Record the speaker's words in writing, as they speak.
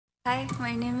Hi,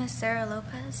 my name is Sarah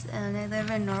Lopez, and I live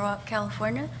in Norwalk,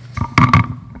 California.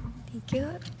 Thank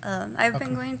you. I've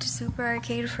been going to Super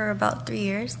Arcade for about 3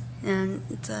 years, and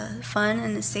it's a fun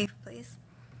and a safe place.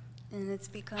 And it's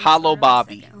become Hollow sort of a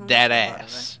Bobby, second home that for a lot of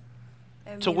ass. us.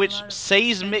 I've To made a which lot of close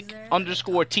friends Seismic there that I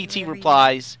underscore talk to TT every day.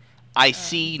 replies, I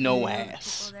see no And the people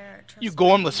ass. there are You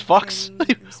trustworthy, gormless fucks.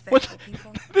 caring, What? respectful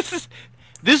people.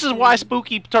 This is why And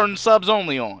Spooky turned subs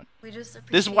only on. we just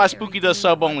This is why appreciate Spooky does everything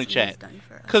that sub only Watson has chat. done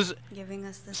for us, Cause giving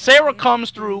us this Sarah arcade. comes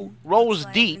through, And rolls that's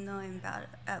why, deep, even though I'm bad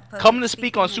at coming public to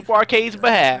speak on speaking, I Super felt Arcade's like it's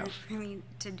meant behalf. for me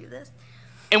to do this.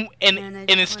 And I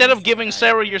just instead wanted of to say giving that if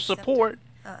Sarah you're your accepted, support,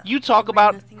 you you'll talk bring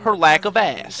about nothing her but lack of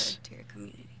positive and ass. good to your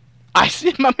community. I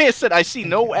see. My man said, "I see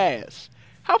no ass."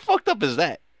 How fucked up is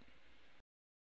that?